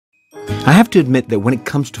I have to admit that when it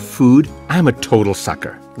comes to food, I'm a total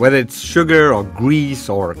sucker. Whether it's sugar or grease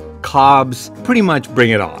or carbs, pretty much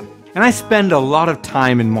bring it on. And I spend a lot of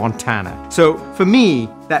time in Montana. So for me,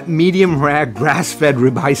 that medium rare grass-fed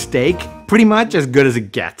ribeye steak, pretty much as good as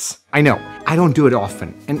it gets. I know, I don't do it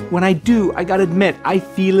often. And when I do, I gotta admit, I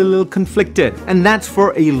feel a little conflicted. And that's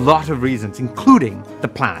for a lot of reasons, including the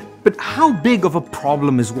planet. But how big of a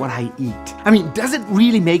problem is what I eat? I mean, does it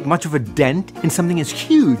really make much of a dent in something as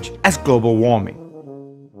huge as global warming?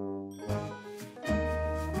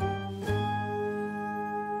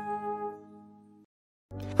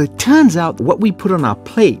 It turns out what we put on our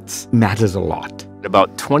plates matters a lot.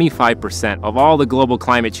 About 25% of all the global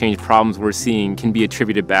climate change problems we're seeing can be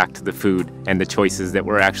attributed back to the food and the choices that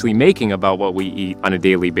we're actually making about what we eat on a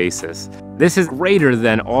daily basis. This is greater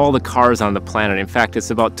than all the cars on the planet. In fact,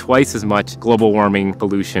 it's about twice as much global warming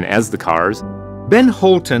pollution as the cars. Ben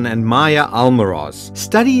Holton and Maya Almaroz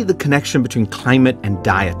study the connection between climate and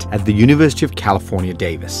diet at the University of California,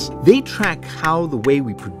 Davis. They track how the way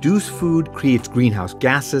we produce food creates greenhouse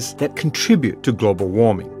gases that contribute to global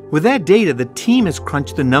warming. With their data, the team has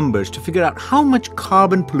crunched the numbers to figure out how much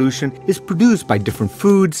carbon pollution is produced by different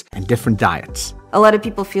foods and different diets. A lot of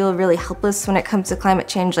people feel really helpless when it comes to climate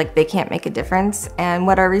change, like they can't make a difference. And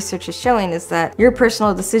what our research is showing is that your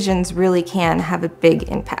personal decisions really can have a big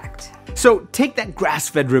impact. So take that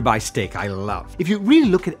grass-fed ribeye steak I love. If you really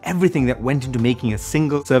look at everything that went into making a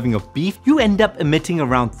single serving of beef, you end up emitting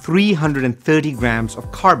around 330 grams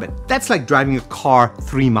of carbon. That's like driving a car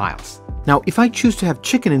 3 miles. Now, if I choose to have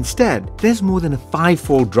chicken instead, there's more than a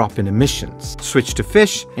 5-fold drop in emissions. Switch to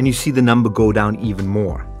fish, and you see the number go down even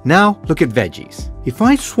more. Now, look at veggies. If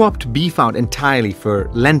I swapped beef out entirely for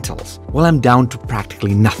lentils, well, I'm down to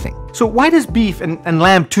practically nothing. So why does beef, and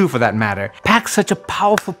lamb too for that matter, pack such a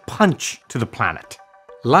powerful punch to the planet?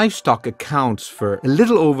 Livestock accounts for a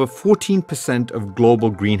little over 14% of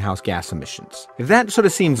global greenhouse gas emissions. If that sort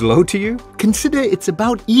of seems low to you, consider it's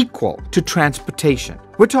about equal to transportation.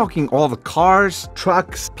 We're talking all the cars,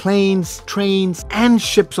 trucks, planes, trains, and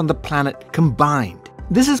ships on the planet combined.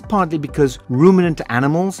 This is partly because ruminant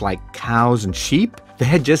animals like cows and sheep,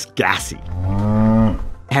 they're just gassy.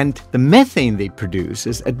 And the methane they produce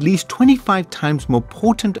is at least 25 times more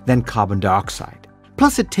potent than carbon dioxide.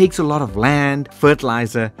 Plus, it takes a lot of land,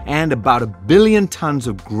 fertilizer, and about 1 billion tons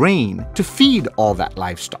of grain to feed all that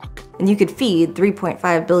livestock. And you could feed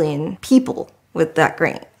 3.5 billion people with that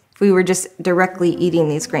grain. If we were just directly eating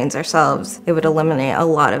these grains ourselves, it would eliminate a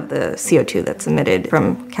lot of the CO2 that's emitted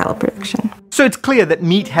from cattle production. So it's clear that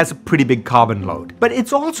meat has a pretty big carbon load. But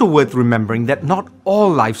it's also worth remembering that not all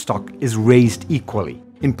livestock is raised equally.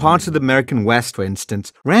 In parts of the American West, for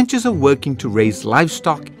instance, ranchers are working to raise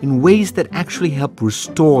livestock in ways that actually help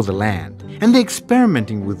restore the land. And they're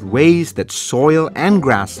experimenting with ways that soil and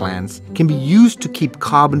grasslands can be used to keep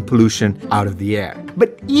carbon pollution out of the air.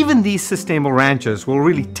 But even these sustainable ranchers will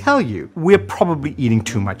really tell you we're probably eating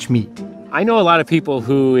too much meat. I know a lot of people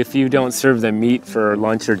who, if you don't serve them meat for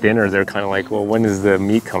lunch or dinner, they're kind of like, well, when is the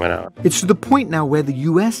meat coming out? It's to the point now where the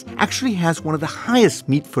US actually has one of the highest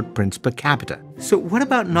meat footprints per capita. So what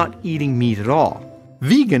about not eating meat at all?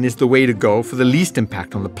 Vegan is the way to go for the least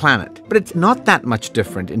impact on the planet, but it's not that much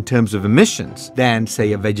different in terms of emissions than,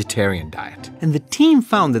 say, a vegetarian diet. And the team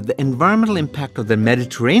found that the environmental impact of the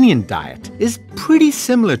Mediterranean diet is pretty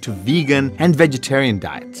similar to vegan and vegetarian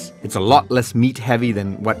diets. It's a lot less meat heavy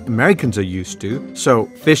than what Americans are used to, so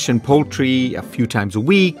fish and poultry a few times a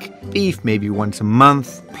week, beef maybe once a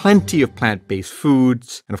month, plenty of plant-based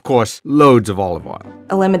foods, and of course, loads of olive oil.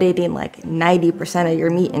 Eliminating like 90% of your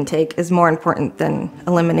meat intake is more important than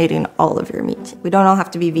eliminating all of your meat. We don't all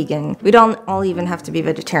have to be vegan. We don't all even have to be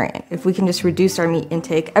vegetarian. If we can just reduce our meat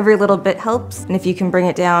intake, every little bit helps. And if you can bring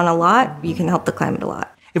it down a lot, you can help the climate a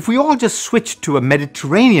lot. If we all just switched to a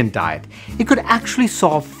Mediterranean diet, it could actually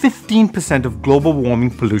solve 15% of global warming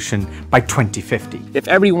pollution by 2050. If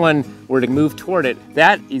everyone were to move toward it,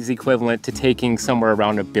 that is equivalent to taking somewhere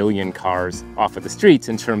around 1 billion cars off of the streets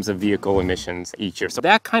in terms of vehicle emissions each year. So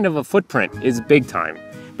that kind of a footprint is big time.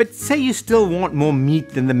 But say you still want more meat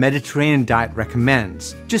than the Mediterranean diet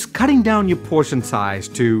recommends. Just cutting down your portion size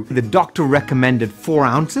to the doctor recommended 4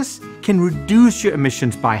 ounces can reduce your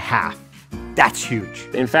emissions by half. That's huge.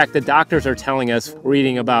 In fact, the doctors are telling us we're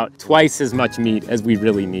eating about twice as much meat as we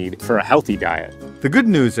really need for a healthy diet. The good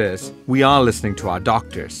news is we are listening to our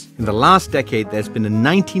doctors. In the last decade, there's been a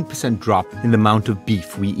 19% drop in the amount of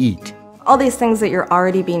beef we eat. All these things that you're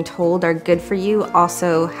already being told are good for you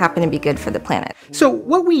also happen to be good for the planet. So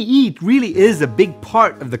what we eat really is a big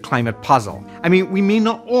part of the climate puzzle. I mean, we may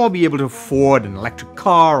not all be able to afford an electric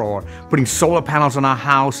car or putting solar panels on our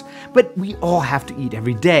house, but we all have to eat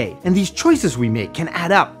every day. And these choices we make can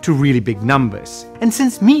add up to really big numbers. And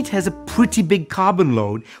since meat has a pretty big carbon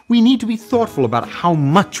load, we need to be thoughtful about how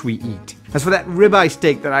much we eat. As for that ribeye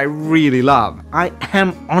steak that I really love, I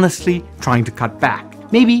am honestly trying to cut back.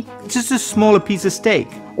 Maybe just a smaller piece of steak,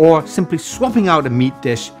 or simply swapping out a meat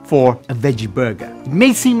dish for a veggie burger. It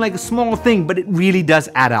may seem like a small thing, but it really does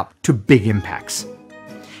add up to big impacts.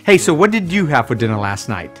 Hey, so what did you have for dinner last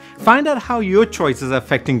night? Find out how your choices are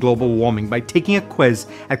affecting global warming by taking a quiz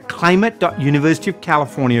at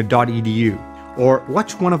climate.universityofcalifornia.edu. Or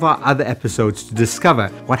watch one of our other episodes to discover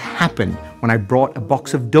what happened when I brought a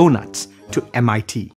box of donuts to MIT.